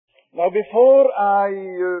Now, before I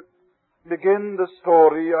begin the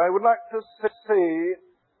story, I would like to say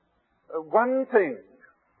one thing,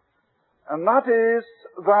 and that is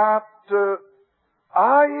that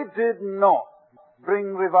I did not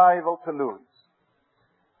bring revival to Lewis.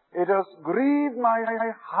 It has grieved my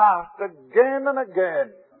heart again and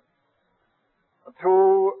again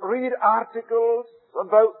to read articles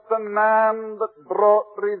about the man that brought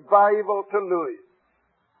revival to Lewis.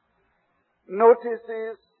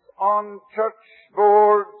 Notices on church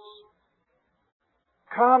boards,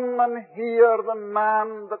 "Come and hear the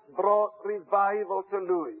man that brought revival to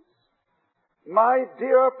Lewis." My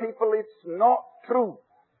dear people, it's not true.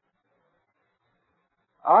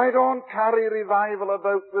 I don't carry revival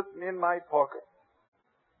about with me in my pocket.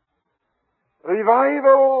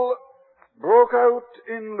 Revival broke out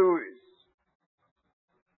in Lewis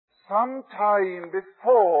some time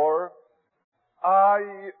before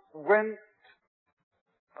I went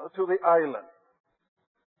to the island.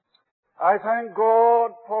 I thank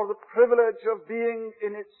God for the privilege of being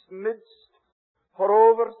in its midst for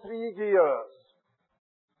over 3 years.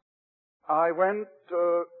 I went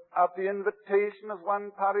at the invitation of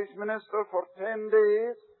one parish minister for 10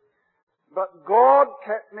 days, but God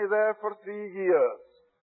kept me there for 3 years.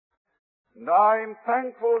 And I'm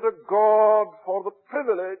thankful to God for the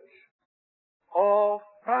privilege of,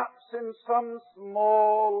 perhaps in some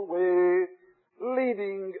small way,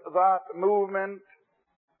 leading that movement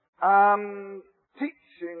and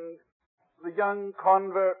teaching the young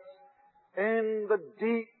converts in the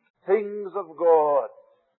deep things of God.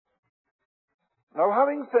 Now,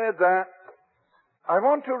 having said that, I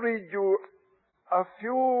want to read you a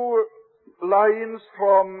few lines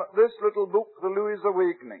from this little book, The Lewis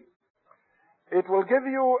Awakening. It will give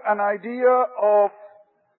you an idea of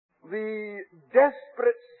the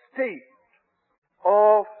desperate state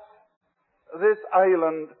of this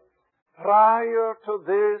island prior to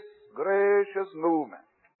this gracious movement.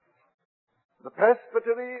 The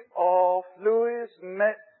presbytery of Lewis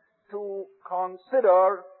met to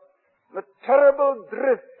consider the terrible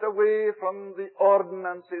drift away from the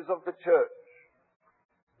ordinances of the church,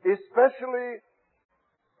 especially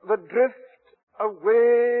the drift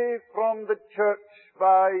away from the church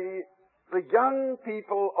by the young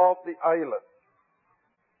people of the island.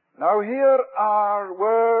 Now, here are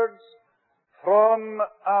words from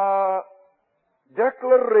a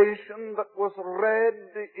declaration that was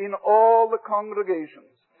read in all the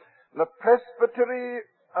congregations. The presbytery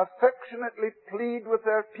affectionately plead with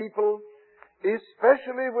their people,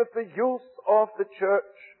 especially with the youth of the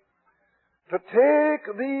church, to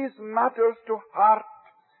take these matters to heart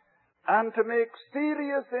and to make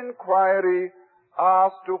serious inquiry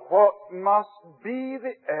as to what must be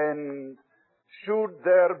the end should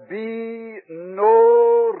there be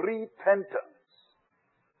no repentance.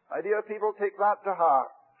 My dear people, take that to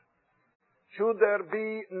heart. Should there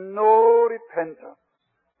be no repentance.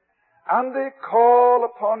 And they call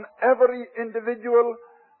upon every individual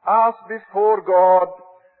as before God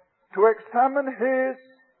to examine his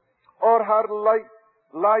or her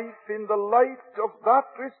life in the light of that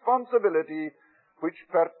responsibility which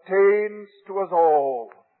pertains to us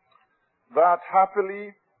all, that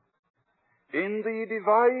happily in the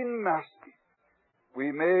divine mercy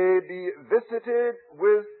we may be visited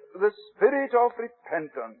with the spirit of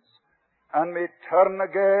repentance and may turn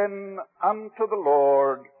again unto the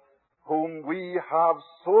Lord, whom we have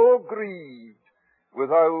so grieved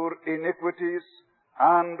with our iniquities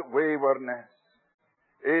and waywardness.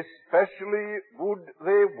 Especially would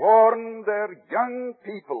they warn their young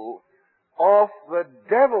people of the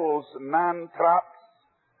devil's man-traps,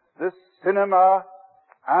 the cinema,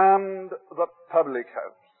 and the public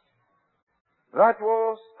house. That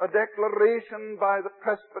was a declaration by the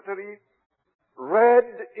presbytery, read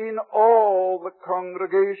in all the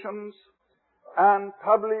congregations, and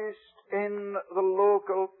published in the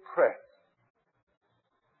local press.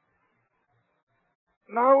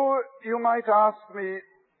 Now, you might ask me,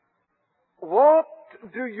 what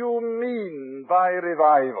do you mean by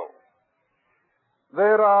revival?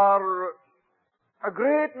 There are a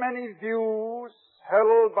great many views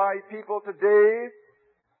held by people today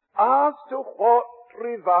as to what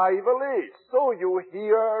revival is. So you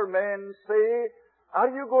hear men say, "Are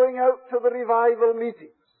you going out to the revival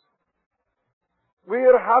meetings?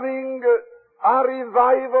 We're having a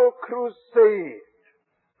revival crusade,"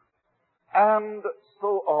 and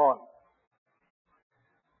so on.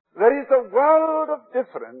 There is a world of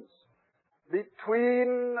difference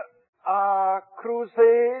between a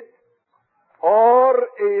crusade or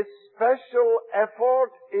a special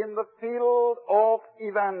effort in the field of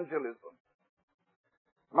evangelism.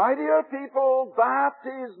 My dear people, that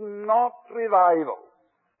is not revival.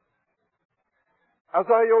 As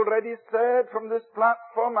I already said from this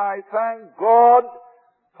platform, I thank God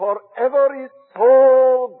for every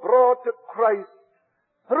soul brought to Christ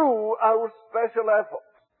through our special efforts,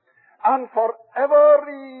 and for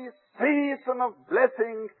every season of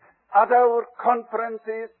blessing at our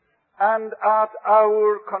conferences and at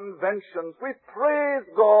our conventions. We praise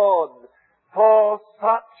God for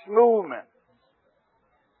such movements.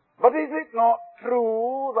 But is it not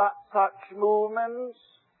true that such movements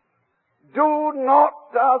do not,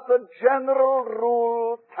 as a general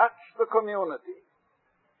rule, touch the community?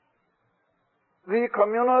 The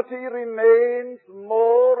community remains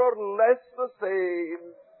more or less the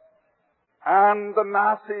same, and the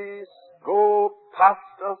masses go past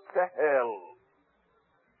us to hell.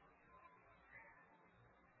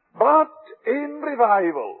 But in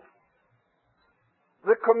revival,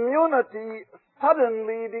 the community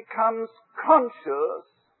suddenly becomes conscious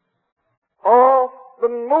of the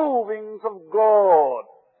movings of God,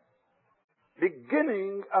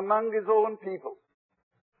 beginning among His own people.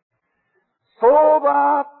 So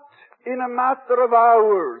that in a matter of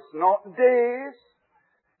hours, not days,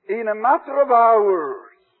 in a matter of hours,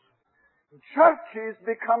 churches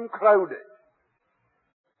become crowded.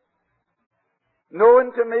 No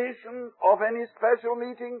intimation of any special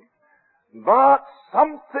meeting, but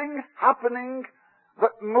something happening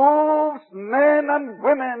that moves men and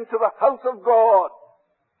women to the house of God.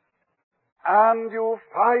 And you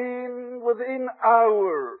find within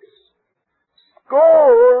hours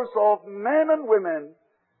scores of men and women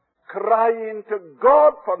crying to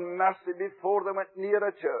God for mercy before they went near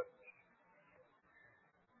a church.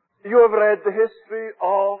 You have read the history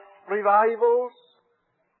of revivals,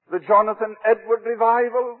 the Jonathan Edward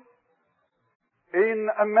revival in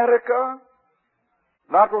America.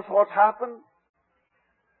 That was what happened.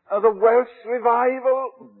 The Welsh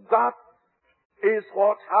revival, that is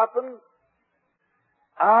what happened.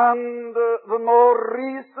 And the more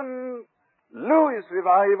recent Lewis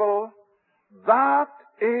revival, that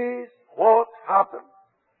is what happened.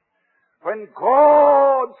 When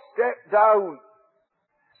God stepped down,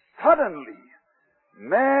 suddenly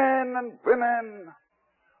men and women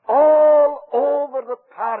all over the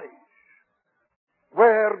parish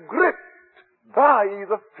were gripped by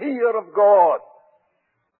the fear of God.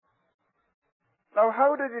 Now,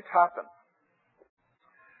 how did it happen?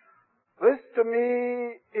 This to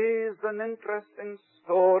me is an interesting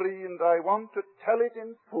story, and I want to tell it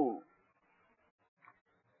in full.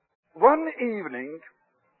 One evening,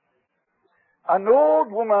 an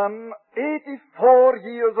old woman, 84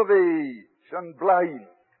 years of age and blind,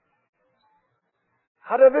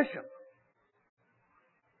 had a vision.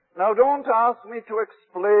 Now, don't ask me to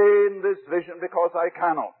explain this vision because I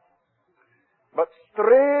cannot. But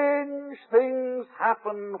strange things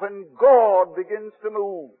happen when God begins to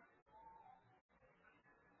move.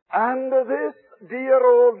 And this dear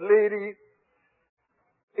old lady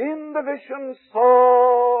in the vision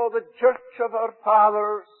saw the church of her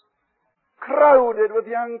fathers crowded with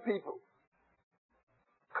young people.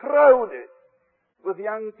 Crowded with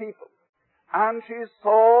young people. And she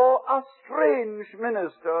saw a strange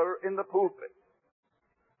minister in the pulpit.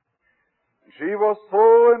 She was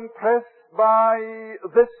so impressed by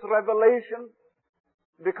this revelation,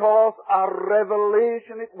 because a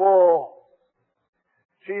revelation it was.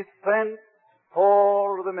 She sent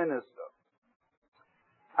for the minister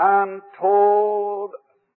and told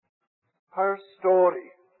her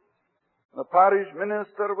story. The parish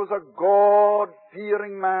minister was a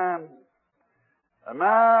God-fearing man, a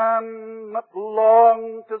man that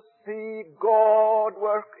longed to see God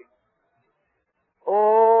working.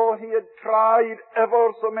 Oh, he had tried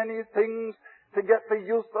ever so many things to get the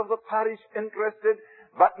youth of the parish interested,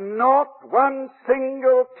 but not one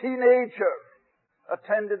single teenager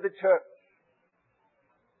attended the church.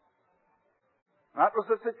 That was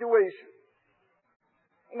the situation.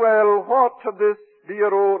 Well, what had this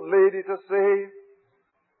dear old lady to say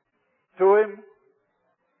to him?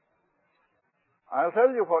 I'll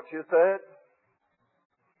tell you what she said.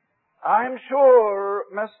 I'm sure,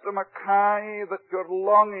 Mr. Mackay, that you're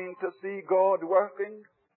longing to see God working.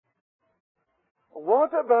 What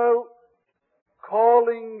about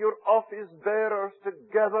calling your office bearers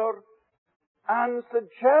together and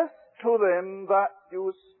suggest to them that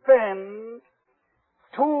you spend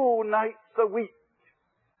 2 nights a week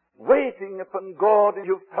waiting upon God?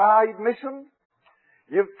 You've tried mission.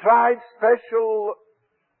 You've tried special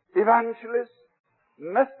evangelists.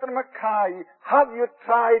 Mr. Mackay, have you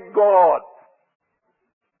tried God?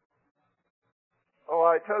 Oh,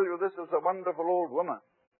 I tell you, this is a wonderful old woman.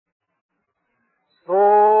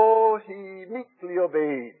 So he meekly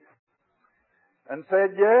obeyed and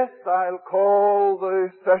said, yes, I'll call the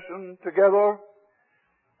session together,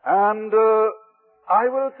 and I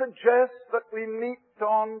will suggest that we meet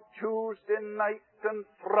on Tuesday night and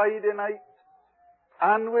Friday night,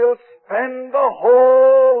 and we'll spend the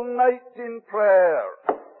whole night in prayer.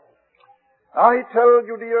 I tell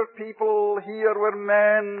you, dear people, here were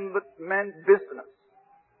men that meant business.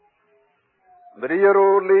 The dear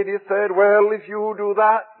old lady said, well, if you do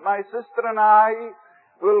that, my sister and I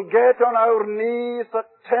will get on our knees at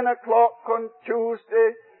 10 o'clock on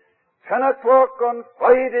Tuesday, 10 o'clock on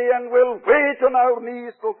Friday, and we'll wait on our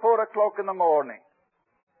knees till 4 o'clock in the morning.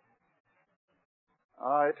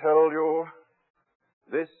 I tell you,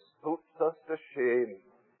 this puts us to shame.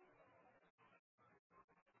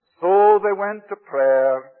 So they went to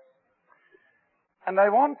prayer. And I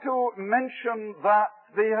want to mention that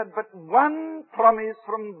they had but one promise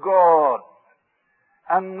from God.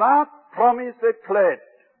 And that promise they pledged.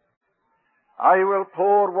 I will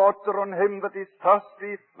pour water on him that is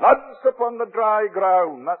thirsty, floods upon the dry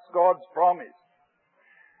ground. That's God's promise.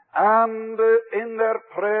 And in their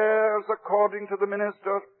prayers, according to the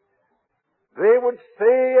minister, they would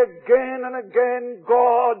say again and again,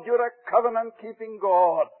 God, you're a covenant-keeping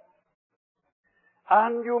God.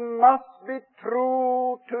 And you must be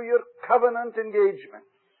true to your covenant engagements.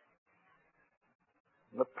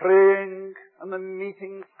 The praying and the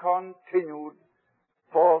meetings continued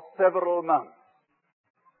for several months.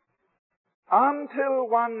 Until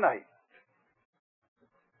one night,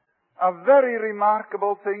 a very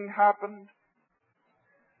remarkable thing happened.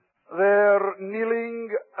 They're kneeling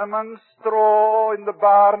among straw in the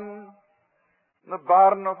barn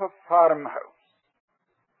of a farmhouse,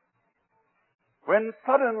 when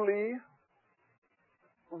suddenly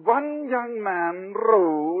one young man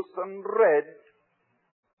rose and read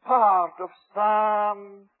part of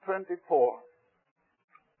Psalm 24.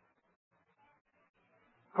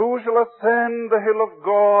 Who shall ascend the hill of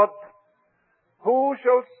God? Who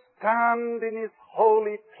shall stand in his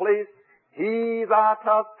holy place? He that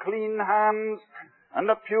hath clean hands and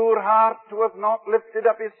a pure heart, who hath not lifted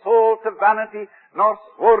up his soul to vanity, nor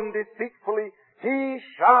sworn deceitfully, he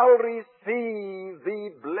shall receive the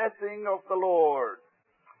blessing of the Lord.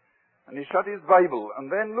 And he shut his Bible, and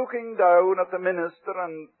then looking down at the minister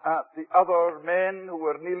and at the other men who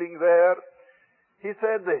were kneeling there, he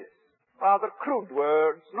said this, rather crude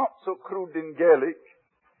words, not so crude in Gaelic,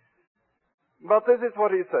 but this is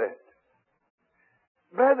what he said.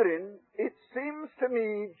 Brethren, it seems to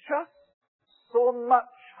me just so much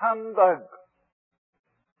humbug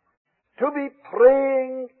to be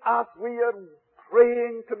praying as we are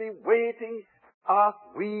praying, to be waiting as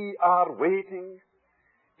we are waiting,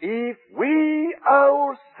 if we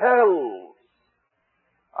ourselves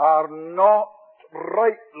are not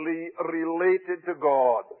rightly related to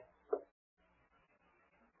God.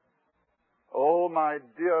 Oh, my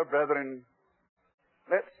dear brethren,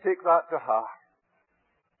 let's take that to heart.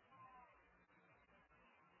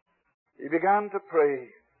 He began to pray,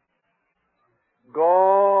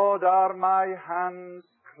 God, are my hands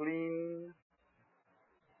clean?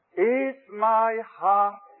 Is my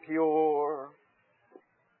heart pure?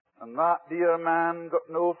 And that dear man got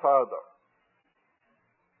no further.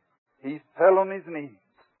 He fell on his knees,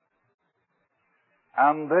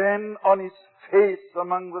 and then on his face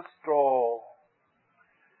among the straw.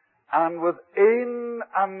 And within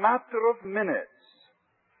a matter of minutes,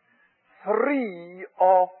 3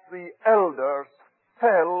 of the elders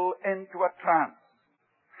fell into a trance.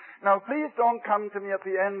 Now, please don't come to me at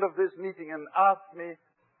the end of this meeting and ask me,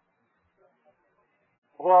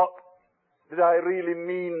 what did I really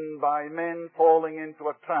mean by men falling into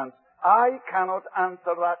a trance? I cannot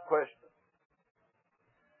answer that question.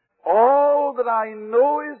 All that I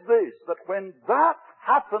know is this, that when that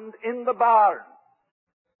happened in the barn,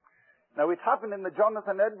 now it happened in the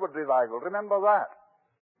Jonathan Edwards revival, remember that?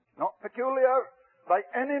 Not peculiar by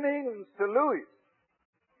any means to Lewis.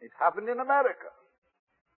 It happened in America.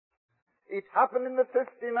 It happened in the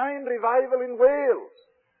 59 revival in Wales.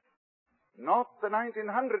 Not the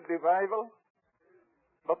 1900 revival,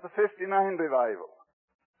 but the 59 revival.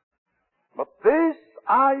 But this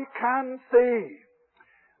I can say,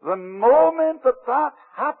 the moment that that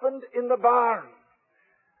happened in the barn,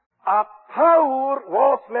 a power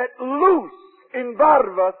was let loose in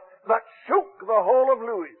Barvas that shook the whole of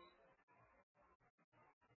Lewis.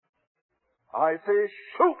 I say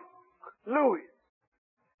shook Lewis.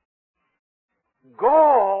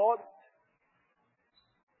 God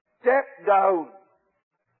stepped down.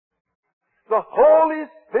 The Holy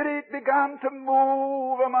Spirit began to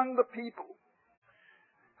move among the people.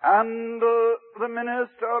 And the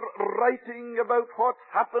minister, writing about what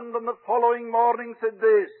happened on the following morning, said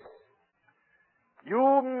this: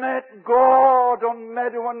 "You met God on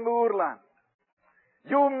meadow and moorland.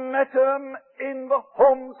 You met Him in the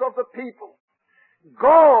homes of the people.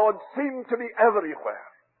 God seemed to be everywhere."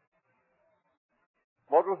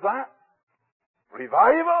 What was that?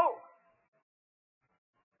 Revival.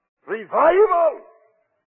 Revival.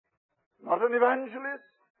 Not an evangelist.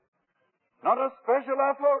 Not a special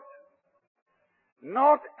effort.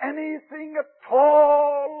 Not anything at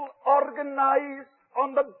all organized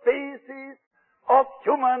on the basis of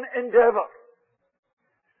human endeavor.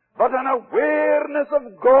 But an awareness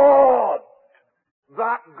of God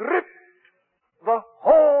that gripped the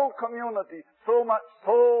whole community, so much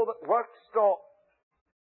so that work stopped.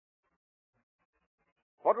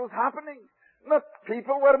 What was happening? The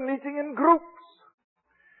people were meeting in groups.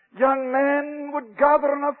 Young men would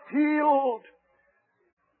gather in a field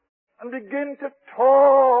and begin to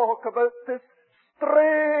talk about this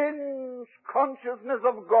strange consciousness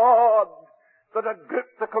of God that had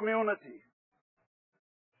gripped the community.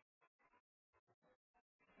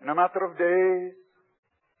 In a matter of days,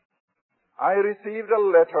 I received a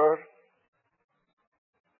letter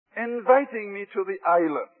inviting me to the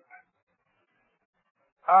island.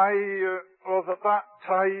 I was at that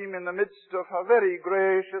time in the midst of a very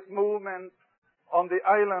gracious movement on the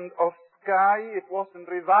island of Skye. It wasn't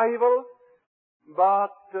revival,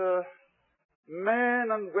 but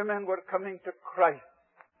men and women were coming to Christ.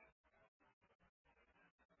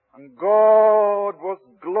 And God was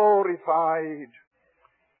glorified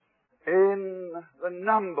in the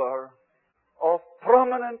number of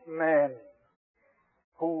prominent men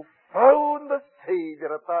who found the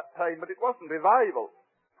Savior at that time, but it wasn't revival.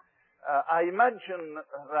 I imagine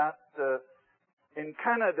that in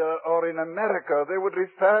Canada or in America they would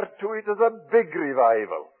refer to it as a big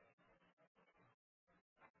revival.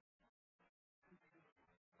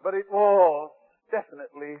 But it was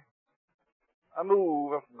definitely a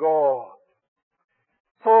move of God.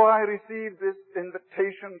 So I received this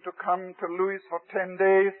invitation to come to Lewis for 10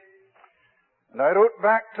 days. And I wrote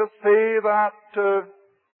back to say that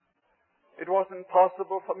it wasn't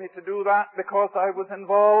possible for me to do that because I was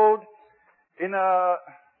involved in a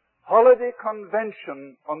holiday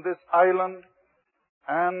convention on this island,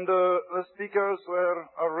 and the speakers were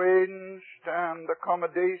arranged and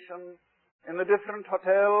accommodation in the different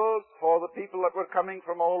hotels for the people that were coming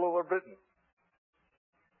from all over Britain.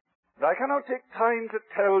 But I cannot take time to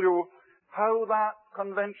tell you how that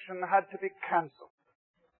convention had to be cancelled.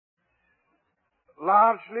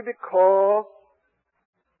 Largely because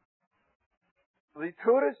the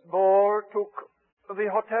tourist board took the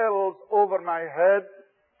hotels over my head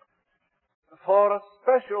for a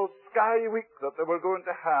special Sky Week that they were going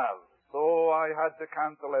to have. So I had to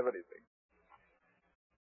cancel everything.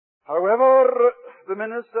 However, the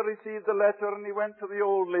minister received the letter and he went to the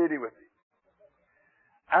old lady with it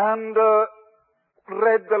and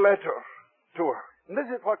read the letter to her. And this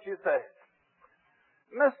is what she said: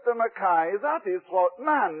 "Mr. Mackay, that is what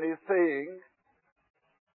man is saying.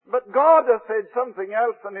 But God has said something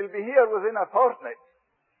else, and He'll be here within a fortnight."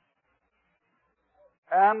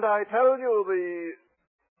 And I tell you, the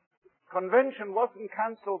convention wasn't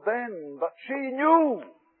cancelled then, but she knew.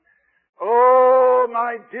 Oh,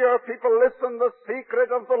 my dear people, listen, the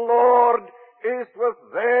secret of the Lord is with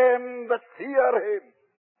them that fear Him.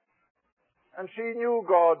 And she knew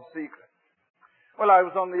God's secret. Well, I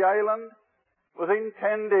was on the island within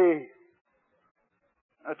 10 days.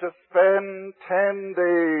 To spend 10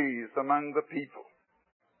 days among the people.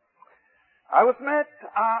 I was met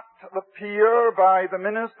at the pier by the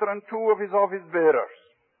minister and 2 of his office bearers.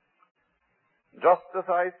 Just as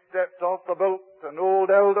I stepped off the boat, an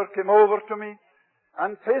old elder came over to me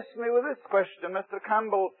and faced me with this question: "Mr.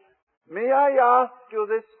 Campbell, may I ask you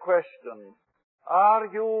this question? Are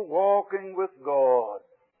you walking with God?"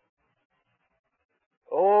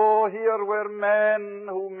 Oh, here were men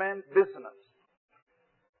who meant business.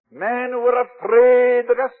 Men who were afraid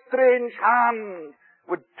that a strange hand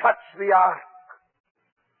would touch the ark.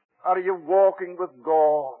 Are you walking with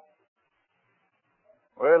God?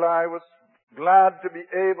 Well, I was glad to be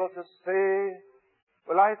able to say,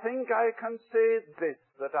 well, I think I can say this,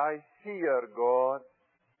 that I fear God.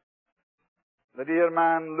 The dear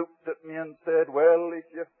man looked at me and said, "Well,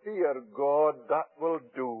 if you fear God, that will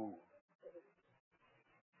do."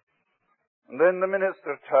 And then the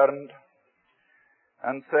minister turned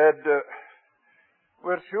and said,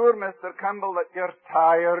 "We're sure, Mr. Campbell, that you're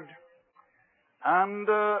tired and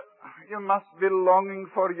you must be longing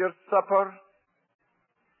for your supper.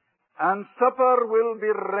 And supper will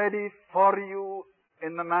be ready for you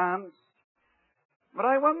in the manse. But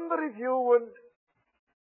I wonder if you would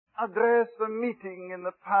address a meeting in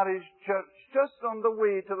the parish church just on the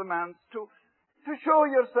way to the manse to show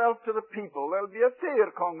yourself to the people. There'll be a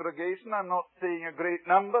fair congregation. I'm not saying a great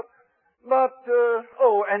number, but,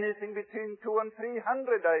 anything between 200 and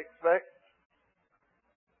 300, I expect.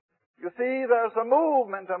 You see, there's a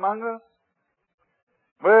movement among us.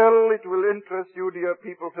 Well, it will interest you, dear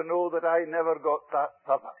people, to know that I never got that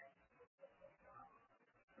supper,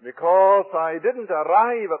 because I didn't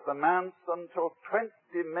arrive at the manse until 20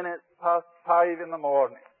 minutes past 5 in the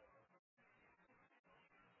morning.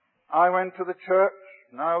 I went to the church.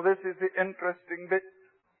 Now, this is the interesting bit,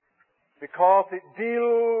 because it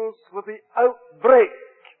deals with the outbreak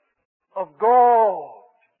of God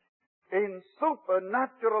in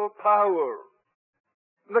supernatural power.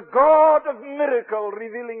 The God of miracle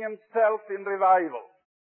revealing Himself in revival.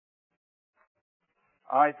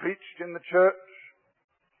 I preached in the church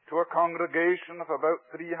to a congregation of about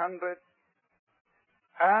 300.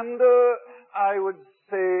 And I would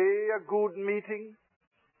say a good meeting.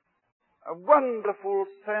 A wonderful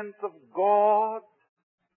sense of God.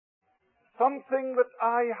 Something that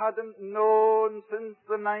I hadn't known since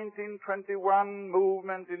the 1921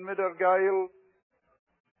 movement in Middlegyle.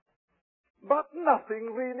 But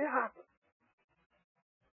nothing really happened.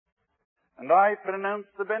 And I pronounced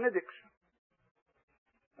the benediction.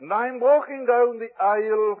 And I'm walking down the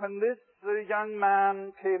aisle when this young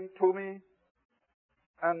man came to me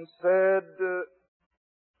and said,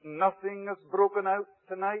 nothing has broken out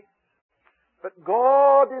tonight, but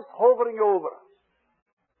God is hovering over us.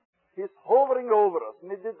 He's hovering over us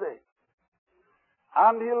midday.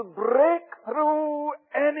 And He'll break through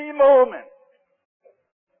any moment.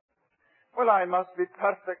 Well, I must be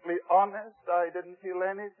perfectly honest. I didn't feel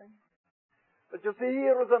anything. But you see,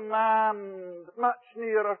 here was a man much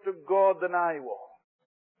nearer to God than I was.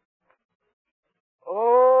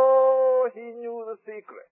 Oh, he knew the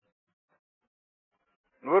secret.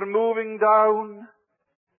 We're moving down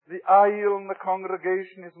the aisle and the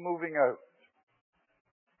congregation is moving out.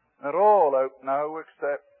 They're all out now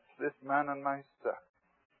except this man and myself.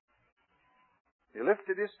 He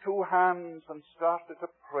lifted his two hands and started to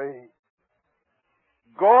pray.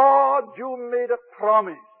 God, you made a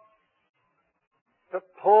promise to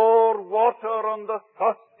pour water on the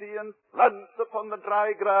thirsty and floods upon the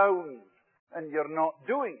dry ground, and you're not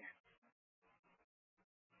doing it.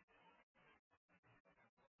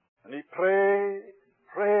 And he prayed,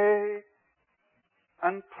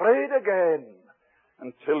 and prayed again,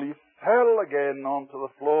 until he fell again onto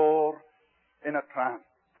the floor in a trance.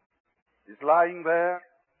 He's lying there.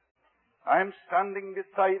 I'm standing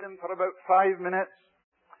beside him for about 5 minutes.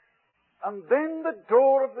 And then the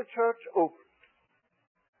door of the church opened.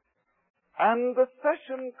 And the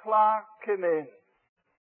session clerk came in.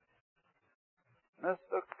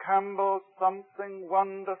 Mr. Campbell, something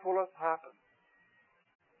wonderful has happened.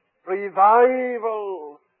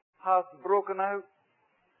 Revival has broken out.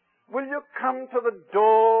 Will you come to the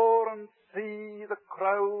door and see the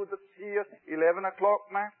crowd that's here? 11 o'clock,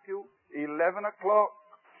 Matthew. 11 o'clock.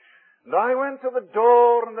 And I went to the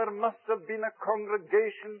door, and there must have been a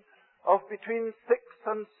congregation of between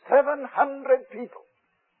 600 and 700 people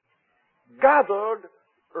gathered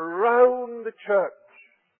round the church.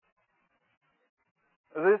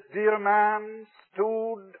 This dear man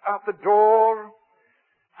stood at the door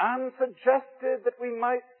and suggested that we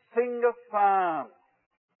might sing a psalm.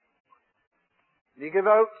 He gave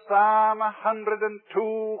out Psalm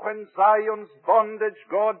 102, when Zion's bondage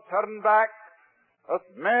God turned back, as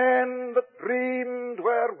men that dreamed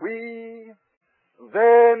were we.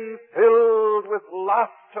 Then filled with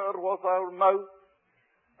laughter was our mouth,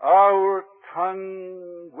 our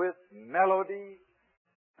tongue with melody.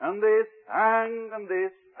 And they sang, and they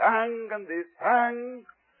sang, and they sang.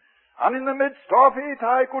 And in the midst of it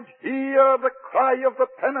I could hear the cry of the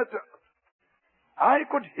penitent. I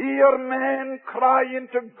could hear men crying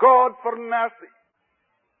to God for mercy.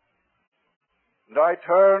 And I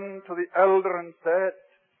turned to the elder and said,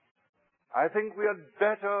 I think we had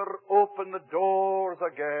better open the doors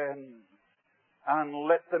again and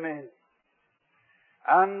let them in.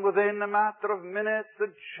 And within a matter of minutes,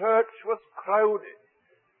 the church was crowded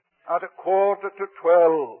at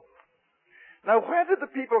 11:45. Now, where did the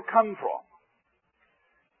people come from?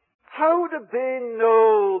 How did they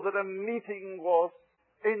know that a meeting was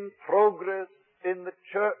in progress in the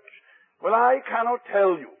church? Well, I cannot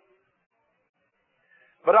tell you.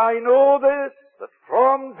 But I know this, that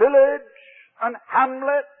from village and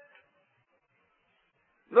hamlet,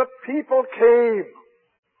 the people came.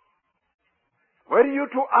 Were you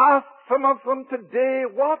to ask some of them today,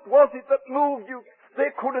 what was it that moved you?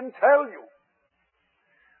 they couldn't tell you.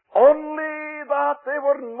 Only that they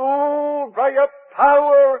were moved by a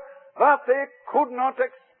power that they could not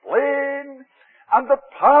explain, and the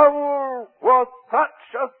power was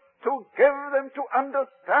such as to give them to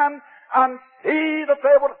understand and see that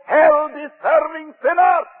they were hell-deserving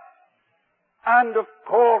sinners. And of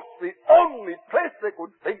course, the only place they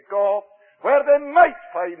could think of where they might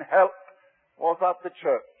find help was at the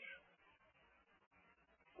church.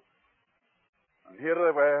 And here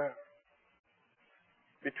they were,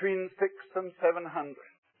 between 600 and 700.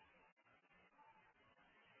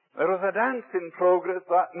 There was a dance in progress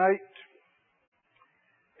that night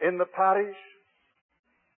in the parish.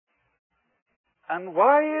 And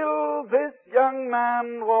while this young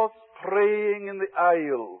man was praying in the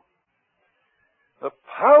aisle, the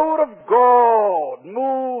power of God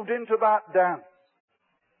moved into that dance.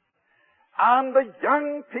 And the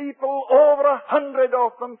young people, over 100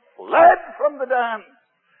 of them, fled from the dance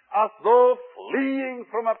as though fleeing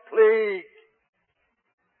from a plague.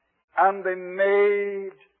 And they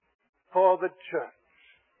made for the church.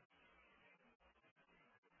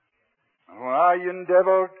 And when I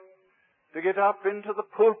endeavored to get up into the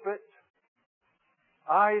pulpit,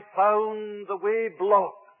 I found the way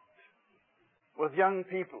blocked with young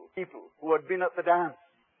people who had been at the dance.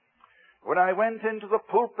 When I went into the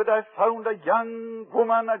pulpit, I found a young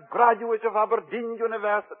woman, a graduate of Aberdeen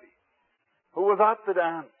University, who was at the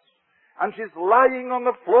dance. And she's lying on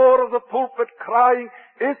the floor of the pulpit crying,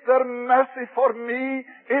 "Is there mercy for me?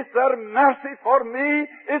 Is there mercy for me?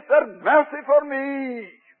 Is there mercy for me?"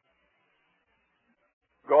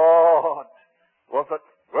 God was at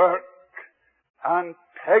work, and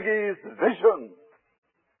Peggy's vision,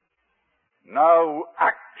 now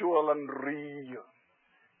actual and real.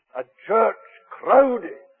 A church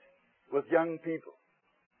crowded with young people,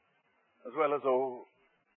 as well as old.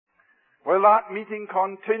 Well, that meeting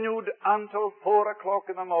continued until 4 o'clock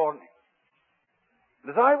in the morning.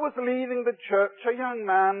 As I was leaving the church, a young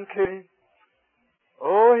man came.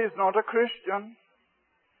 Oh, he's not a Christian,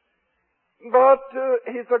 but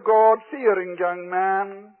he's a God-fearing young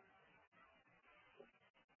man,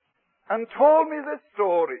 and told me this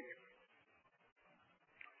story.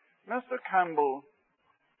 "Mr. Campbell,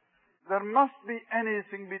 there must be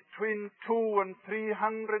anything between 200 and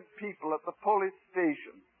 300 people at the police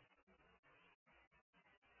station.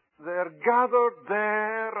 They're gathered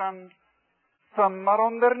there, and some are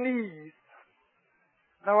on their knees.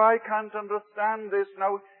 Now, I can't understand this.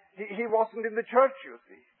 Now, he wasn't in the church, you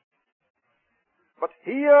see. But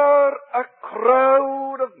here, a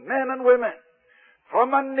crowd of men and women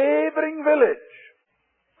from a neighboring village,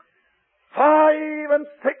 5 and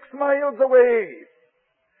 6 miles away,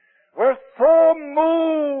 were so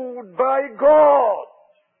moved by God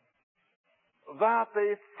that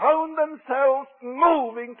they found themselves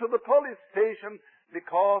moving to the police station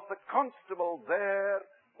because the constable there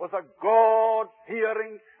was a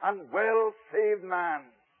God-fearing and well-saved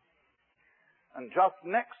man. And just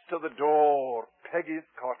next to the door, Peggy's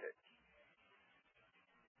cottage.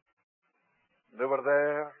 They were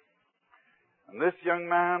there, and this young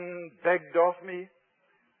man begged of me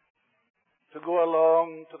to go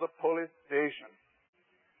along to the police station.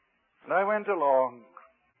 And I went along,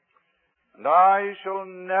 and I shall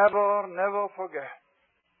never forget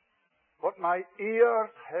what my ears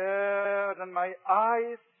heard and my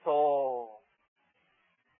eyes saw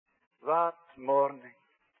that morning.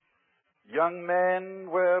 Young men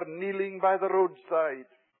were kneeling by the roadside,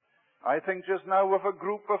 I think just now with a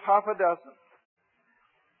group of half a dozen.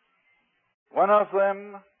 One of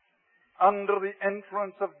them under the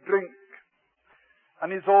influence of drink,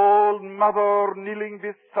 and his old mother kneeling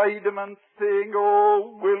beside him and saying,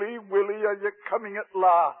 "Oh, Willie, Willie, are you coming at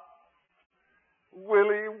last?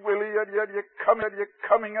 Willie, Willie, are you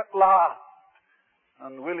coming at last?"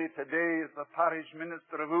 And Willie today is the parish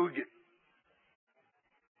minister of Oulgate.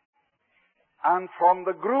 And from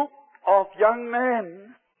the group of young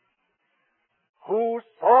men who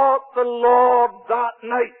sought the Lord that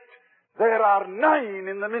night, there are 9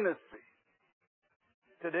 in the ministry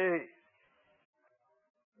today.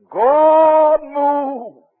 God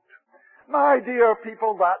moved. My dear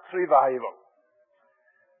people, that's revival.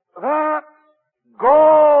 That's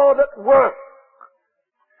God at work.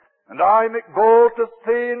 And I make bold to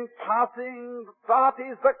say in passing, that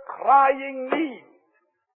is the crying need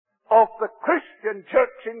of the Christian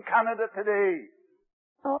church in Canada today.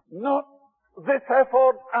 Not this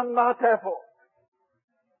effort and that effort,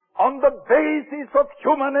 on the basis of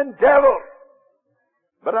human endeavor,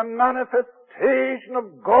 but a manifestation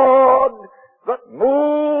of God that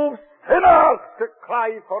moves sinners to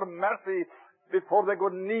cry for mercy before they go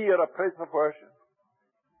near a place of worship.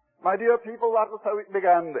 My dear people, that was how it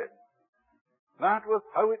began then. That was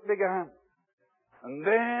how it began. And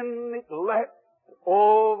then it leapt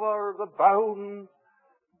over the bounds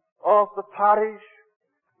of the parish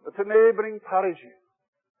to neighboring parishes.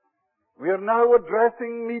 We are now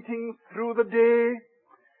addressing meetings through the day.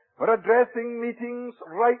 We're addressing meetings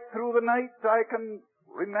right through the night. I can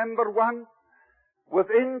remember once,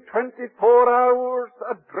 within 24 hours,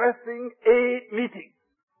 addressing 8 meetings.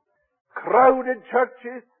 Crowded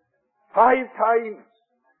churches 5 times.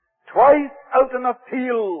 Twice out in a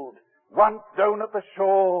field, once down at the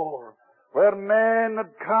shore, where men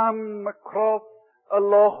had come across a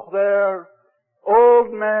loch there,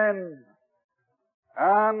 old men,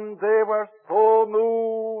 and they were so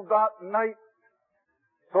moved that night.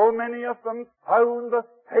 So many of them found the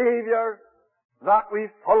Savior that we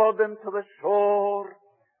followed them to the shore,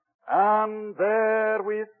 and there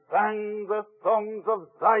we sang the songs of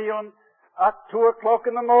Zion at 2 o'clock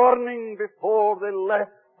in the morning before they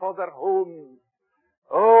left for their homes.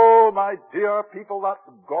 Oh, my dear people, that's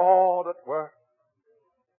God at work.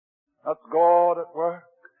 That's God at work.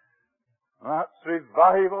 That's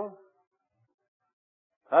revival.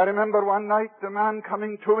 I remember one night a man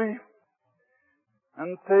coming to me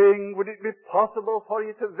and saying, would it be possible for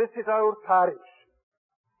you to visit our parish?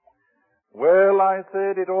 Well, I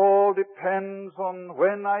said, it all depends on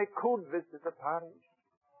when I could visit a parish.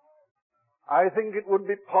 I think it would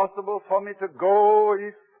be possible for me to go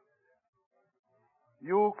if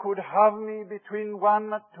you could have me between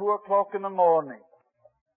 1 and 2 o'clock in the morning.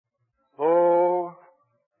 So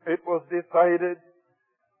it was decided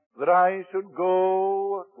that I should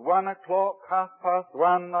go at 1 o'clock,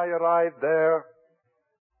 1:30, I arrived there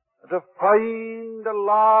to find a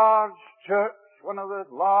large church, one of the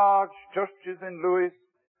large churches in Lewis,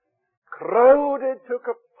 crowded to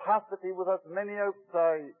capacity with as many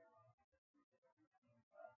outside.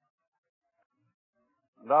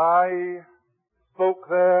 And I spoke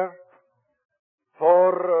there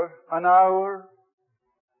for an hour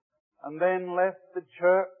and then left the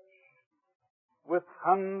church with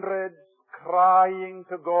hundreds crying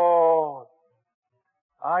to God.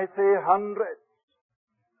 I say hundreds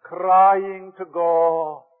crying to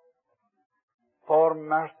God for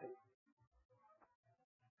mercy.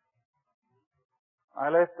 I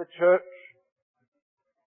left the church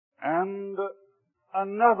and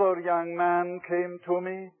another young man came to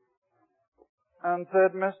me and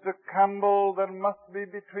said, Mr. Campbell, there must be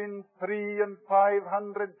between 300 and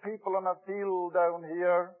 500 people on a field down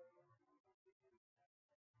here.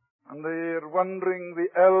 And they're wondering,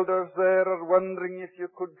 the elders there are wondering if you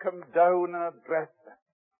could come down and address them.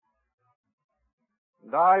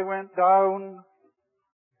 And I went down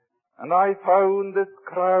and I found this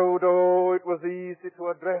crowd, oh, it was easy to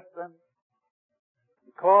address them,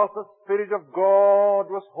 because the Spirit of God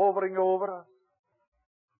was hovering over us.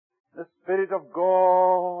 The Spirit of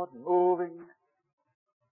God moving.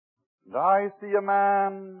 And I see a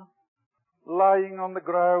man lying on the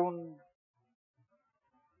ground.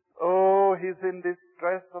 Oh, he's in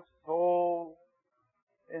distress of soul,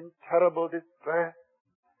 in terrible distress.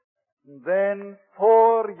 And then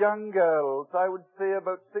 4 young girls, I would say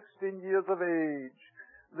about 16 years of age,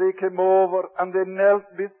 they came over and they knelt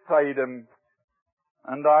beside him.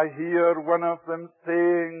 And I hear one of them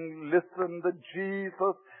saying, listen, the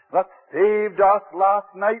Jesus that saved us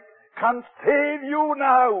last night can save you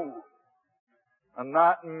now. And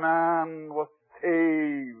that man was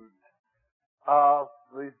saved as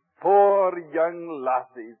the 4 young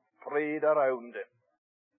lassies prayed around him.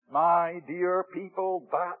 My dear people,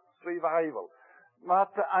 that's revival.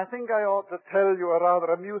 But I think I ought to tell you a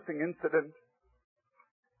rather amusing incident.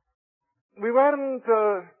 We weren't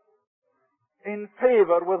in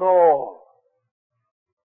favor with all.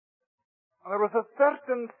 There was a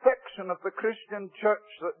certain section of the Christian church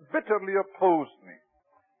that bitterly opposed me.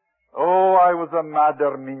 Oh, I was a mad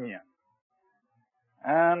Arminian.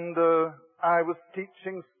 And I was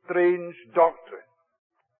teaching strange doctrine.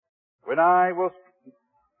 When I was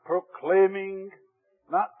proclaiming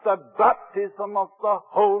that the baptism of the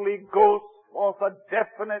Holy Ghost was a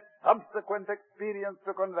definite subsequent experience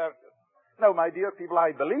to conversion. Now, my dear people,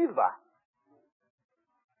 I believe that.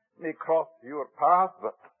 It may cross your path,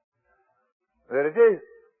 but there it is.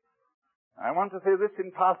 I want to say this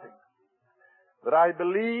in passing, that I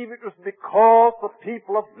believe it was because the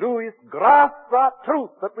people of Lewis grasped that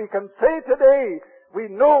truth that we can say today we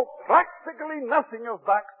know practically nothing of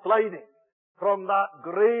backsliding from that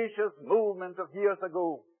gracious movement of years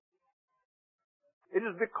ago. It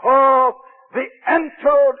is because they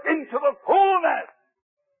entered into the fullness.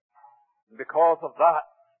 Because of that,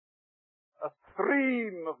 a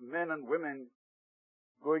stream of men and women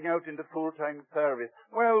going out into full-time service.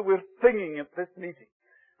 Well, we're singing at this meeting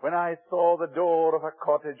when I saw the door of a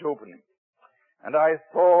cottage opening. And I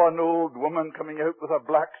saw an old woman coming out with a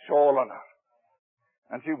black shawl on her.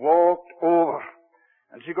 And she walked over,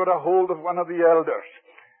 and she got a hold of one of the elders,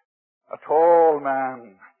 a tall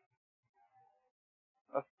man,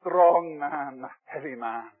 a strong man, a heavy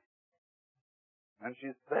man. And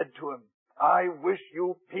she said to him, I wish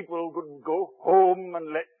you people would go home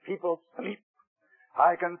and let people sleep.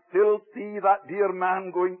 I can still see that dear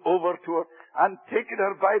man going over to her and taking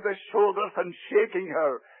her by the shoulders and shaking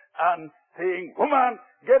her and saying, Woman,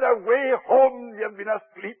 get away home. You've been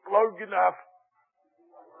asleep long enough.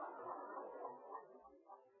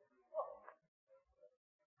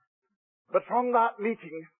 But from that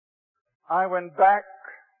meeting, I went back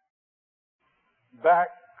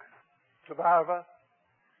to Barvas.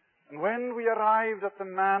 And when we arrived at the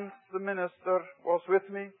manse, the minister was with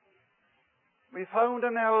me. We found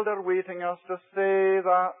an elder waiting us to say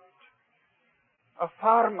that a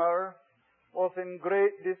farmer was in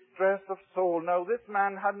great distress of soul. Now, this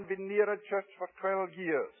man hadn't been near a church for 12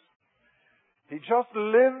 years. He just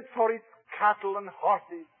lived for his cattle and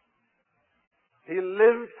horses. He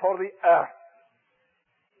lived for the earth.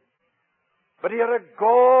 But he had a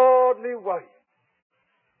godly wife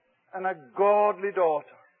and a godly daughter.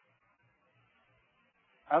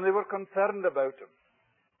 And they were concerned about him.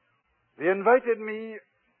 They invited me,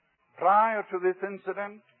 prior to this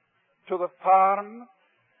incident, to the farm,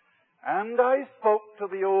 and I spoke to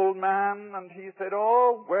the old man, and he said,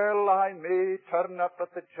 Oh, well, I may turn up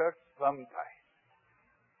at the church sometime.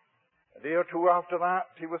 A day or two after that,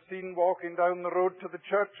 he was seen walking down the road to the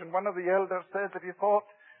church, and one of the elders said that he thought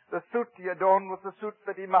the suit he had on was the suit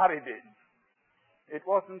that he married in. It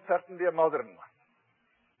wasn't certainly a modern one.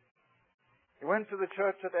 He went to the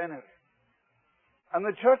church at Ennery. And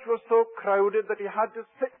the church was so crowded that he had to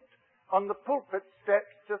sit on the pulpit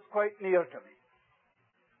steps just quite near to me.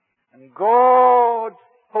 And God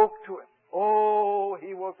spoke to him. Oh,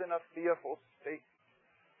 he was in a fearful state.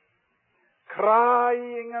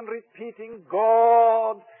 Crying and repeating,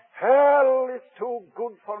 God, hell is too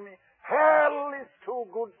good for me. Hell is too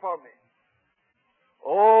good for me.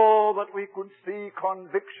 Oh, that we could see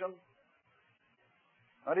conviction.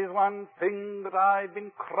 That is one thing that I've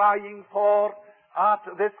been crying for at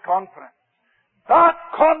this conference. That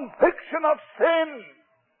conviction of sin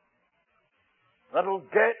that will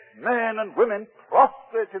get men and women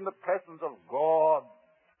prostrate in the presence of God.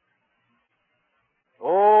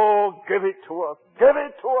 Oh, give it to us. Give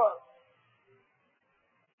it to us.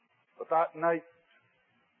 But that night,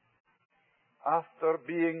 after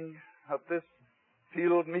being at this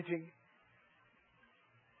field meeting,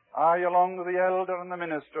 I, along with the elder and the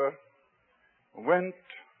minister, went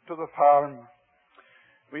to the farm.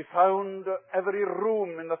 We found every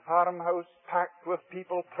room in the farmhouse packed with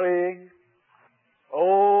people praying.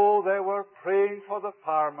 Oh, they were praying for the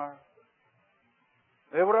farmer.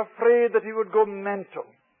 They were afraid that he would go mental.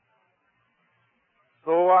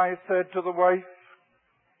 So I said to the wife,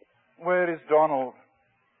 Where is Donald?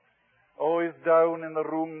 Oh, he's down in the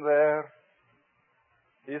room there.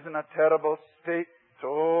 He's in a terrible state.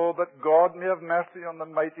 Oh, that God may have mercy on the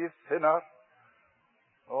mighty sinner.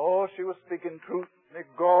 Oh, she was speaking truth. May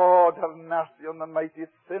God have mercy on the mighty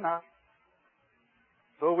sinner.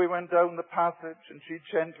 So we went down the passage, and she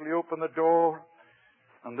gently opened the door,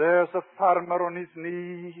 and there's a farmer on his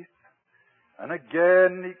knees. And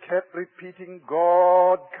again he kept repeating,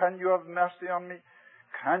 God, can you have mercy on me?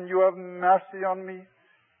 Can you have mercy on me?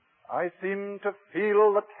 I seem to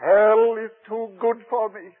feel that hell is too good for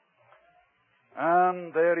me.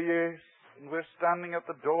 And there he is. And we're standing at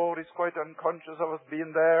the door. He's quite unconscious of us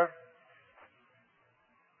being there.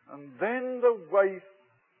 And then the wife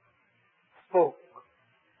spoke.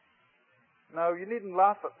 Now, you needn't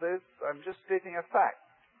laugh at this. I'm just stating a fact.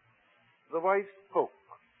 The wife spoke.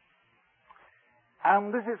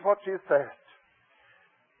 And this is what she said.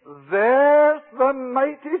 There's the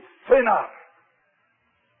mighty sinner.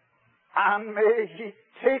 And may he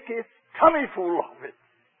take his tummy full of it.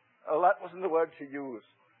 Oh, that wasn't the word she used.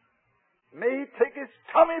 May he take his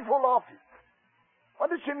tummy full of it. What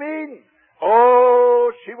did she mean?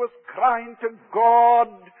 Oh, she was crying to God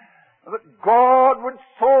that God would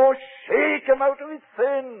so shake him out of his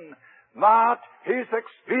sin that his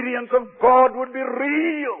experience of God would be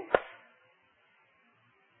real.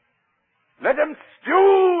 Let him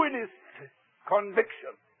stew in his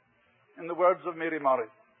conviction, in the words of Mary Morris.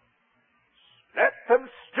 Let them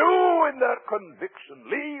stew in their conviction.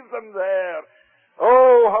 Leave them there.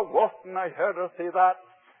 Oh, how often I heard her say that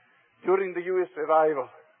during the U.S. revival.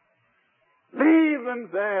 Leave them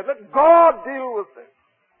there. Let God deal with them.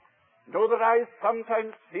 Know that I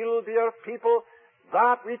sometimes feel, dear people,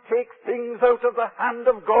 that we take things out of the hand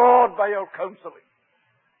of God by our counseling.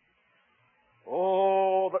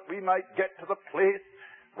 Oh, that we might get to the place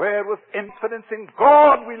where with confidence in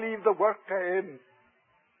God we leave the work to Him.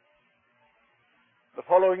 The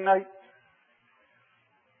following night,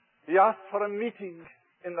 he asked for a meeting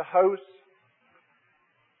in the house.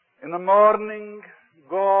 In the morning,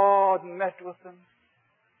 God met with him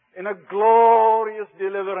in a glorious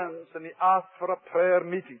deliverance, and he asked for a prayer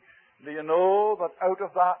meeting. Do you know that out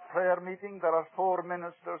of that prayer meeting there are 4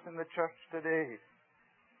 ministers in the church today?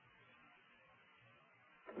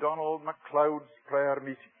 Donald MacLeod's prayer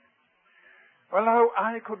meeting. Well, now,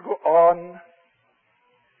 I could go on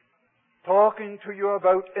talking to you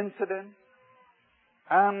about incidents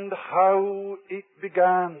and how it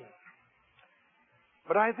began.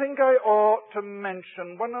 But I think I ought to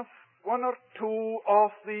mention one or two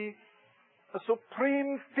of the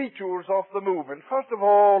supreme features of the movement. First of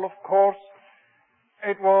all, of course,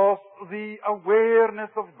 it was the awareness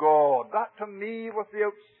of God. That to me was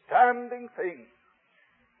the outstanding thing.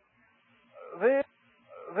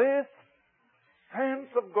 This sense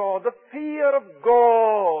of God, the fear of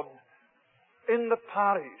God in the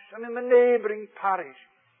parish and in the neighboring parish.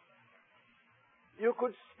 You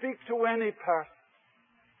could speak to any person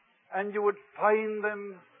and you would find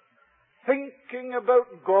them thinking about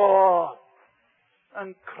God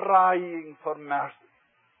and crying for mercy.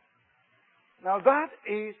 Now that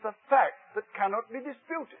is a fact that cannot be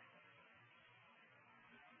disputed.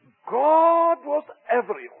 God was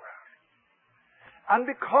everywhere. And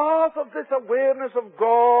because of this awareness of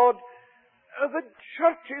God, the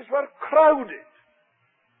churches were crowded.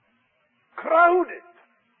 Crowded.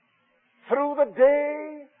 Through the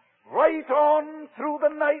day, right on through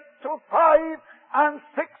the night till 5 and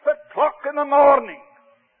 6 o'clock in the morning.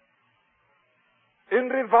 In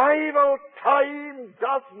revival, time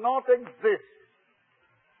does not exist.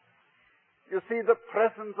 You see, the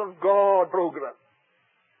presence of God program.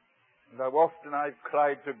 And how often I've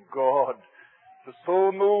cried to God to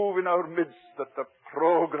so move in our midst that the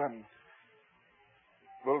program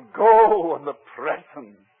will go and the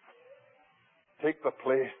presence take the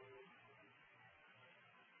place.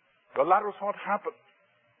 Well, that was what happened.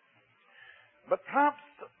 But perhaps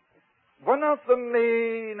one of the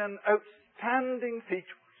main and outstanding features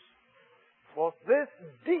was this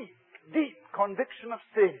deep, deep conviction of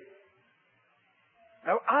sin.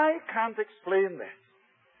 Now, I can't explain this.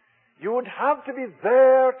 You would have to be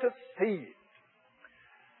there to see it.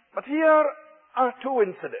 But here are 2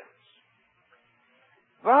 incidents.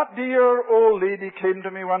 That dear old lady came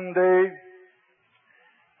to me one day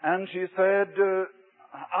and she said,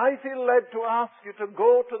 I feel led to ask you to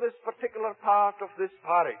go to this particular part of this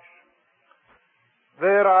parish.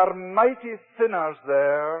 There are mighty sinners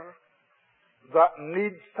there that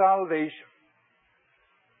need salvation.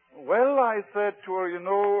 Well, I said to her, you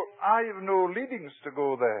know, I have no leadings to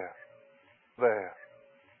go there. They're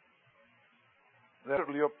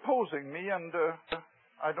certainly opposing me, and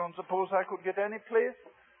I don't suppose I could get any place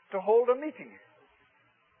to hold a meeting.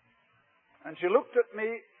 And she looked at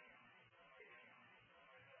me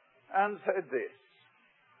and said this,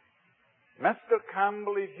 Mr.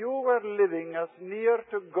 Campbell, if you were living as near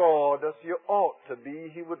to God as you ought to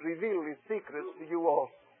be, He would reveal His secrets to you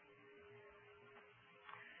also.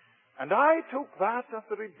 And I took that as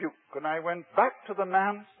a rebuke, and I went back to the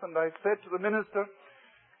manse and I said to the minister,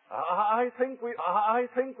 I think we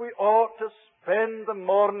ought to spend the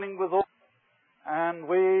morning with her and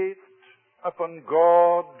wait upon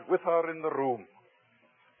God with her in the room.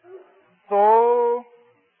 So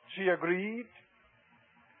she agreed,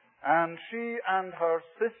 and she and her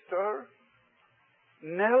sister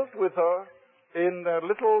knelt with her in their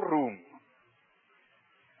little room.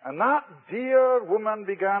 And that dear woman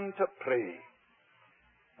began to pray.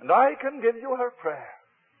 And I can give you her prayer.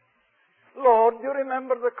 Lord, you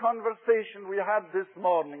remember the conversation we had this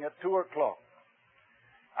morning at 2 o'clock.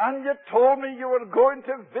 And you told me you were going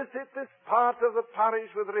to visit this part of the parish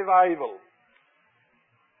with revival.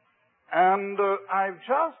 And I've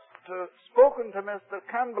just spoken to Mr.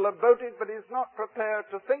 Campbell about it, but he's not prepared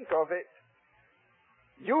to think of it.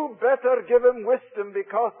 You better give him wisdom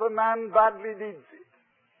because the man badly needs it.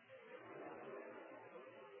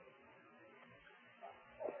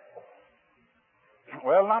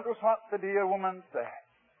 Well, that was what the dear woman said.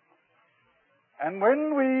 And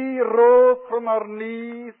when we rose from our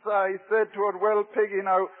knees, I said to her, well, Peggy,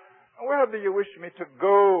 now, where do you wish me to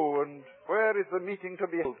go, and where is the meeting to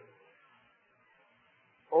be held?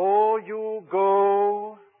 Oh, you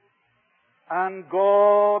go and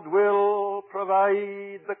God will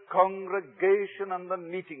provide the congregation and the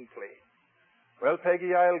meeting place. Well,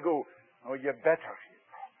 Peggy, I'll go. Oh, you better.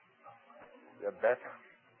 You better.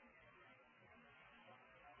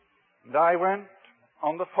 And I went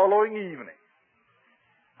on the following evening,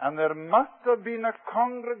 and there must have been a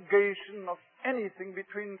congregation of anything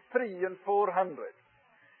between 300 and 400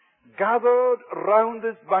 gathered round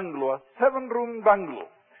this bungalow, a 7-room bungalow.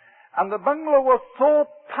 And the bungalow was so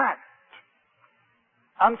packed,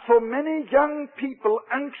 and so many young people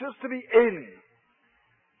anxious to be in,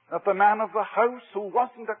 that the man of the house, who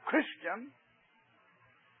wasn't a Christian,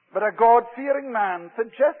 but a God-fearing man,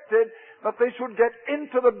 suggested that they should get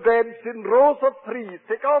into the beds in rows of 3,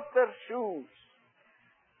 take off their shoes,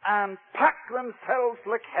 and pack themselves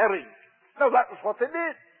like herrings. Now, that was what they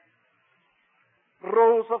did.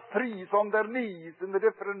 Rows of 3s on their knees in the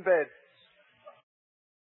different beds.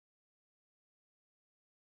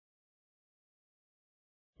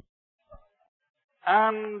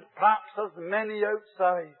 And perhaps as many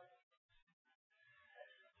outside.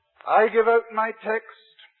 I give out my text.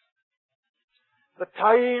 The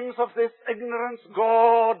times of this ignorance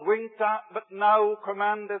God winked at, but now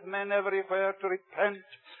commandeth men everywhere to repent,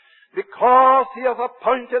 because he hath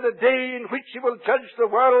appointed a day in which he will judge the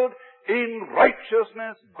world in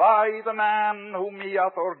righteousness by the man whom he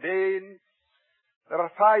hath ordained. There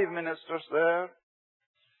are 5 ministers there.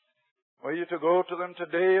 Were you to go to them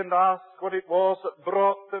today and ask what it was that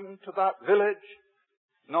brought them to that village,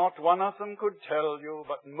 not one of them could tell you,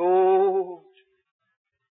 but moved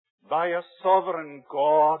by a sovereign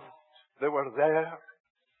God, they were there.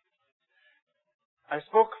 I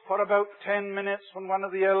spoke for about 10 minutes when one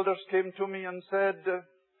of the elders came to me and said,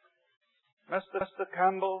 Mr.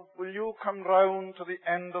 Campbell, will you come round to the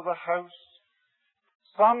end of the house?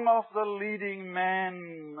 Some of the leading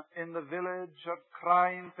men in the village are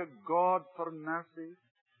crying to God for mercy.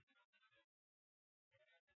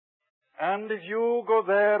 And if you go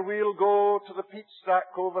there, we'll go to the peach stack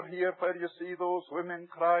over here where you see those women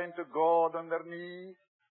crying to God on their knees.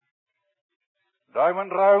 And I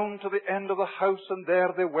went round to the end of the house, and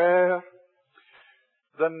there they were.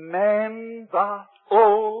 The men that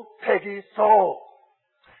old Peggy saw,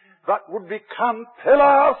 that would become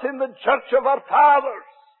pillars in the church of our fathers.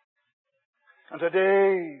 And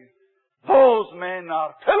today, those men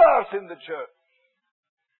are pillars in the church.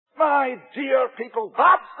 My dear people,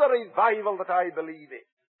 that's the revival that I believe in.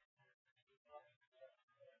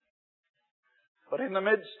 But in the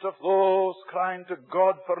midst of those crying to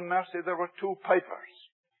God for mercy, there were 2 pipers.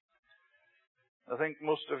 I think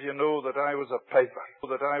most of you know that I was a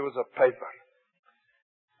piper.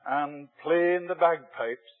 And playing the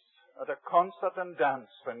bagpipes at a concert and dance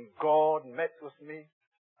when God met with me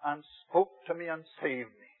and spoke to me and saved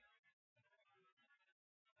me.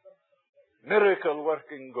 Miracle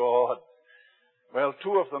working God. Well,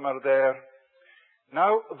 2 of them are there.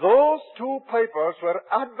 Now, those 2 pipers were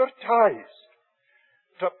advertised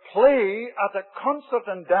to play at a concert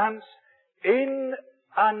and dance in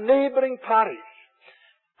a neighboring parish.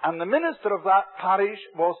 And the minister of that parish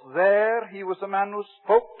was there. He was the man who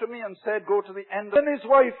spoke to me and said, go to the end. And his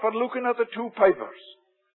wife were looking at the 2 pipers.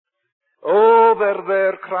 Oh, they're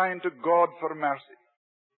there crying to God for mercy.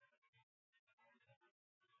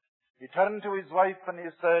 He turned to his wife and he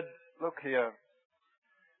said, look here,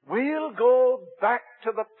 we'll go back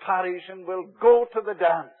to the parish and we'll go to the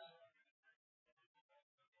dance.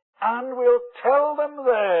 And we'll tell them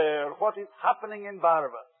there what is happening in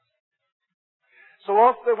Barvas. So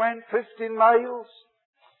off they went 15 miles,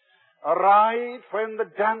 arrived when the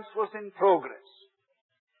dance was in progress.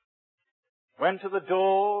 Went to the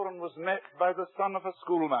door and was met by the son of a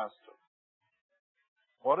schoolmaster.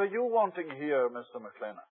 What are you wanting here, Mr.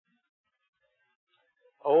 McLennan?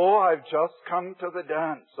 Oh, I've just come to the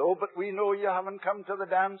dance. Oh, but we know you haven't come to the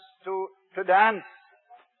dance to dance.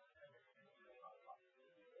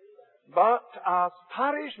 But as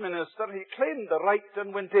parish minister, he claimed the right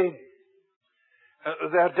and went in.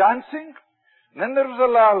 They're dancing. And then there was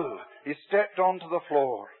a lull. He stepped onto the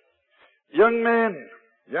floor. Young men,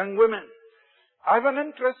 young women, I've an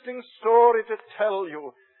interesting story to tell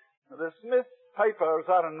you. The Smith pipers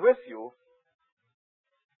aren't with you.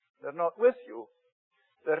 They're not with you.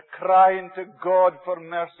 They're crying to God for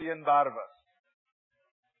mercy in Barvas.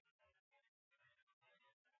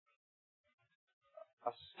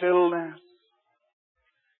 A stillness.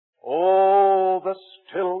 Oh, the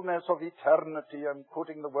stillness of eternity, I'm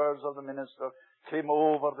quoting the words of the minister, came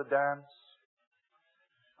over the dance.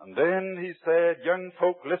 And then he said, young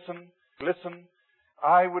folk, listen, listen.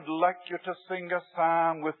 I would like you to sing a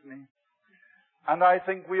psalm with me. And I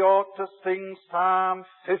think we ought to sing Psalm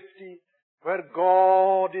 50 where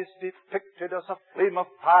God is depicted as a flame of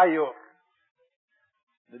fire.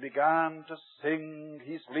 They began to sing.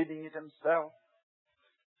 He's leading it himself.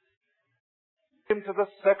 Came to the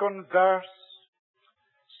second verse.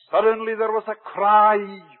 Suddenly there was a cry.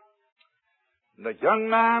 The young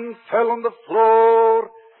man fell on the floor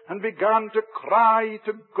and began to cry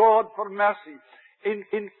to God for mercy.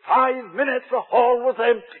 In 5 minutes the hall was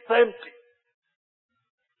empty.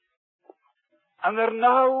 And they're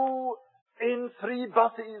now in 3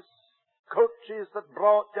 buses, coaches that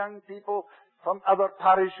brought young people from other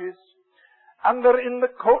parishes. And they're in the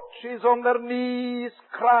coaches on their knees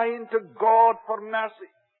crying to God for mercy.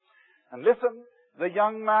 And listen, the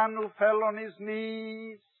young man who fell on his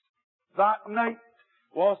knees that night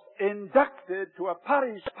was inducted to a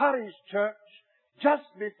parish church just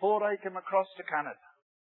before I came across to Canada.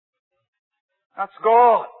 That's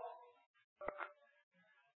God.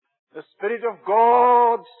 The Spirit of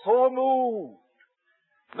God so moved.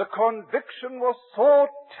 The conviction was so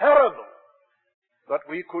terrible that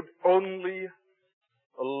we could only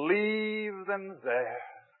leave them there.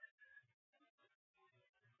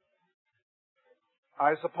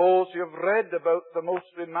 I suppose you've read about the most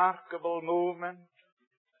remarkable movement.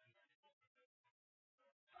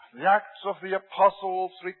 The Acts of the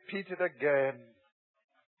Apostles repeated again.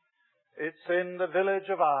 It's in the village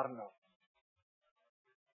of Arno.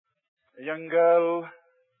 A young girl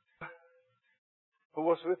who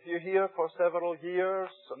was with you here for several years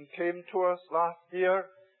and came to us last year.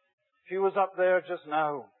 She was up there just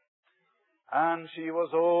now. And she was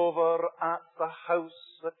over at the house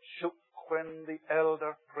that shook when the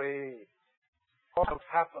elder prayed. What had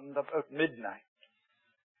happened about midnight.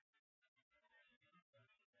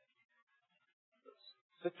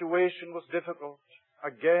 The situation was difficult.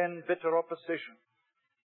 Again, bitter opposition.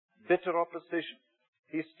 Bitter opposition.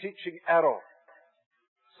 He's teaching error.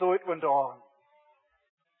 So it went on.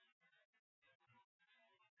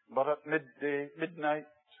 But at midnight,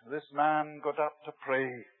 this man got up to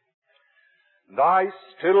pray. And I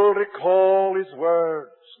still recall his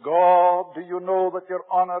words. God, do you know that your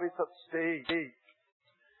honor is at stake?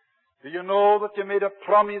 Do you know that you made a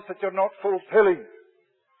promise that you're not fulfilling?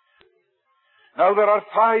 Now there are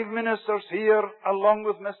 5 ministers here along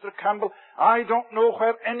with Mr. Campbell. I don't know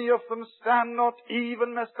where any of them stand, not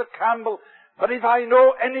even Mr. Campbell. But if I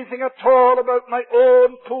know anything at all about my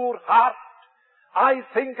own poor heart, I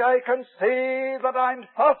think I can say that I'm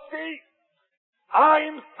thirsty.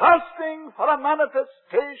 I'm thirsting for a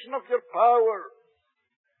manifestation of your power.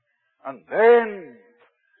 And then,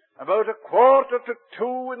 about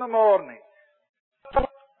 1:45 in the morning,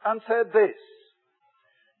 and said this,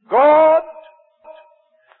 God,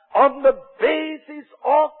 on the basis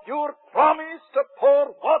of your promise to pour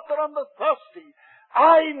water on the thirsty,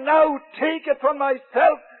 I now take it on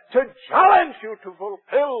myself to challenge you to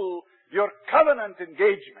fulfill your covenant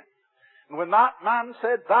engagement. And when that man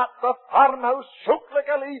said that, the farmhouse shook like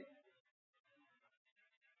a leaf.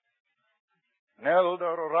 An elder,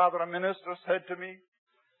 or rather a minister, said to me,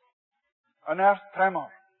 an earth tremor.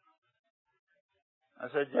 I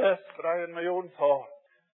said, yes, but I had my own thought.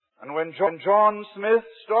 And when John Smith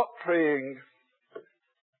stopped praying,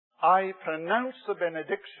 I pronounced the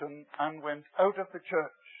benediction and went out of the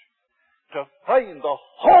church to find the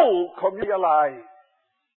whole community alive.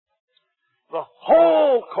 The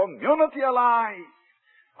whole community alive.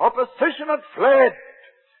 Opposition had fled.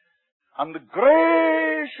 And the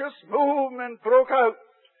gracious movement broke out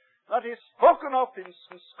that is spoken of in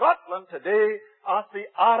Scotland today as the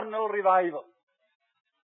Arno Revival.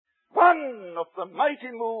 One of the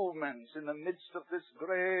mighty movements in the midst of this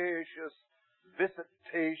gracious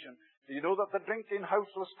visitation. Do you know that the drinking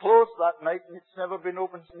house was closed that night and it's never been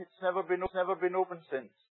open since? Never been open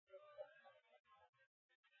since.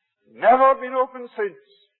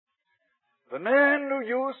 The men who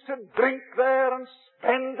used to drink there and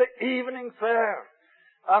spend the evenings there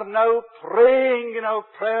are now praying in our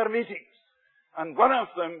prayer meetings. And one of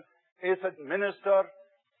them is Minister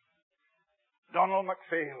Donald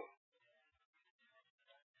MacPhail.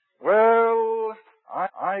 Well,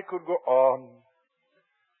 I could go on.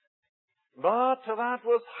 But that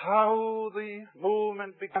was how the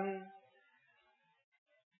movement began.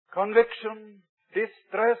 Conviction,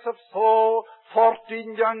 distress of soul,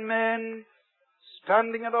 14 young men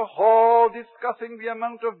standing in a hall discussing the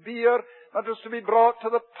amount of beer that was to be brought to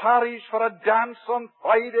the parish for a dance on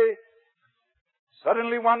Friday.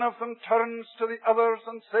 Suddenly one of them turns to the others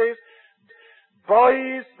and says,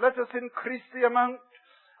 boys, let us increase the amount.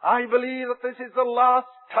 I believe that this is the last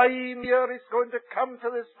time beer is going to come to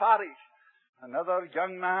this parish. Another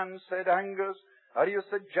young man said, Angus, Are you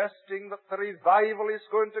suggesting that the revival is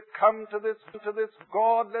going to come to this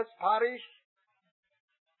godless parish?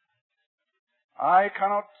 I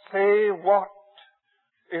cannot say what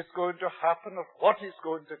is going to happen or what is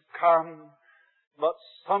going to come, but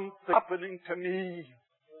something happening to me.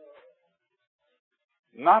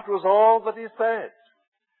 And that was all that he said.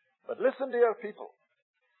 But listen, dear people.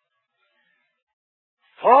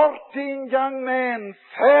 14 young men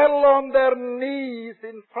fell on their knees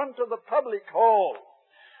in front of the public hall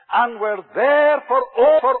and were there for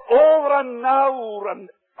over an hour, and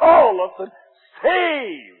all of them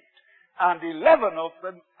saved. And 11 of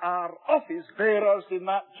them are office bearers in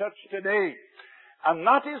that church today. And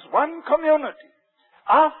that is one community.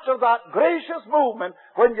 After that gracious movement,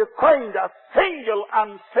 when you find a single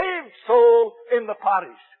unsaved soul in the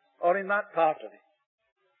parish or in that part of it.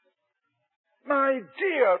 My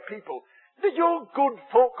dear people, do you good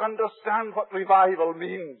folk understand what revival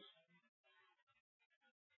means?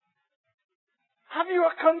 Have you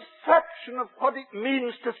a conception of what it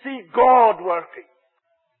means to see God working?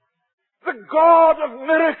 The God of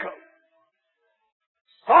miracles,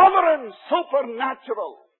 sovereign,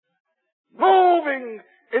 supernatural, moving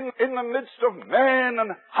in the midst of men,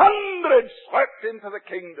 and hundreds swept into the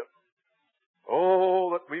kingdom.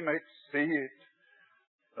 Oh, that we might see it,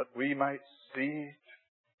 that we might see it.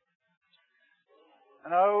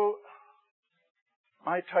 Now,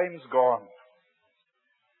 my time's gone.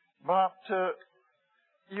 But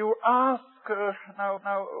you ask,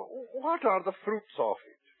 now, what are the fruits of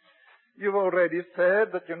it? You've already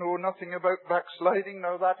said that you know nothing about backsliding.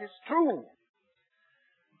 Now, that is true.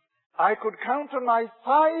 I could count on my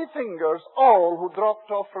 5 fingers all who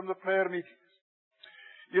dropped off from the prayer meetings.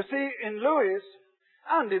 You see, in Lewis,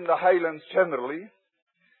 and in the Highlands generally,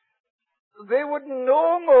 they would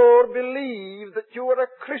no more believe that you were a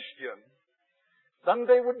Christian than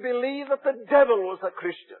they would believe that the devil was a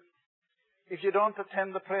Christian if you don't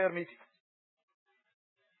attend the prayer meeting.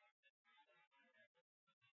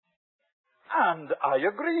 And I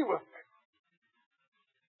agree with them.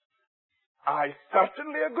 I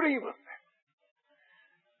certainly agree with them.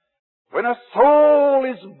 When a soul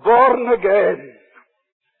is born again,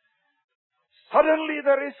 suddenly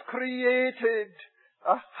there is created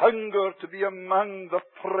a hunger to be among the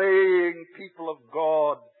praying people of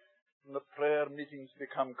God, and the prayer meetings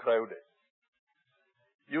become crowded.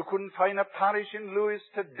 You couldn't find a parish in Lewis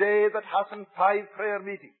today that hasn't 5 prayer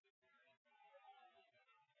meetings.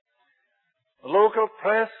 The local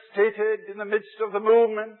press stated in the midst of the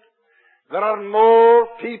movement, there are more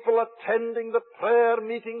people attending the prayer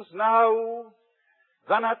meetings now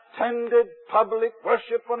than attended public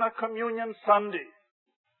worship on a communion Sunday.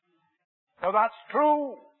 Now that's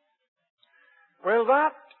true. Well,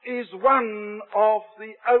 that is one of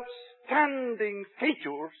the outstanding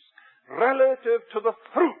features relative to the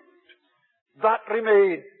fruit that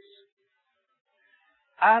remains.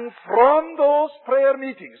 And from those prayer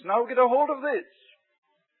meetings, now get a hold of this,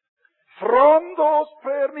 from those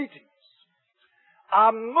prayer meetings,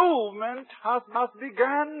 a movement has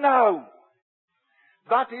begun now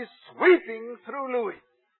that is sweeping through Louis.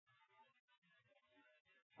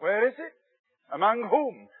 Where is it? Among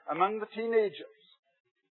whom? Among the teenagers.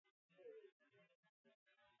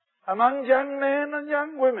 Among young men and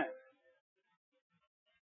young women.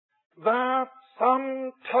 That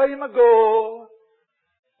some time ago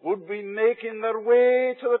would be making their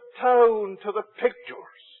way to the town, to the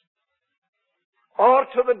pictures, or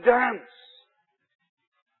to the dance,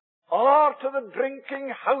 or to the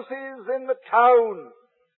drinking houses in the town.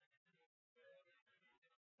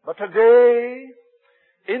 But today,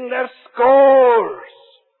 in their scores,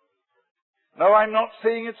 now I'm not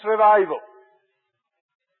saying it's revival,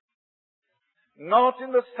 not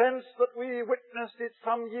in the sense that we witnessed it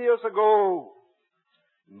some years ago,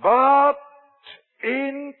 but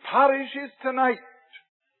in parishes tonight,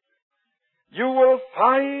 you will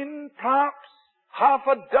find perhaps half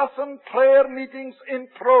a dozen prayer meetings in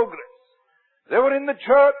progress. They were in the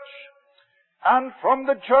church, and from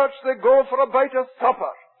the church they go for a bite of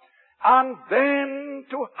supper, and then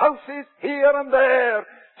to houses here and there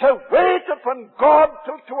to wait upon God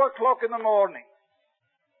till 2 o'clock in the morning.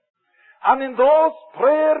 And in those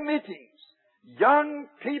prayer meetings, young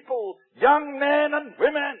people, young men and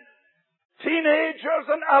women, teenagers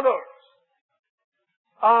and others,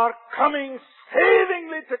 are coming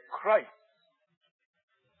savingly to Christ.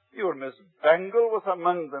 Your Miss Bengal was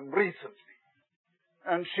among them recently,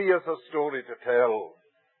 and she has a story to tell.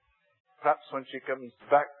 Perhaps when she comes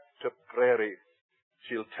back to Prairie,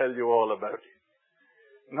 she'll tell you all about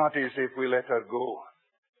it. Not as if we let her go.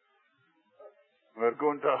 We're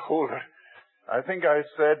going to hold her. I think I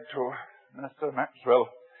said to Mr. Maxwell,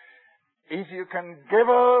 if you can give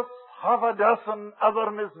us half a dozen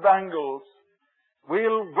other Miss Bangles,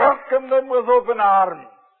 we'll welcome them with open arms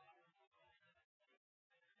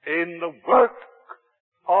in the work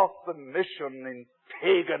of the mission in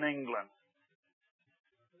pagan England.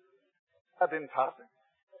 That in passing.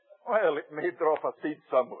 Well, it may drop a seed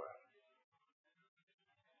somewhere.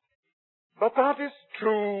 But that is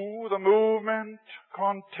true. The movement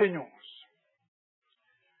continues.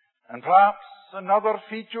 And perhaps another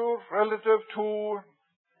feature relative to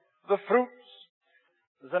the fruits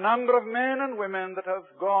is the number of men and women that have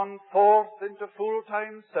gone forth into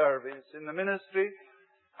full-time service in the ministry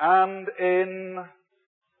and in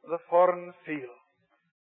the foreign field.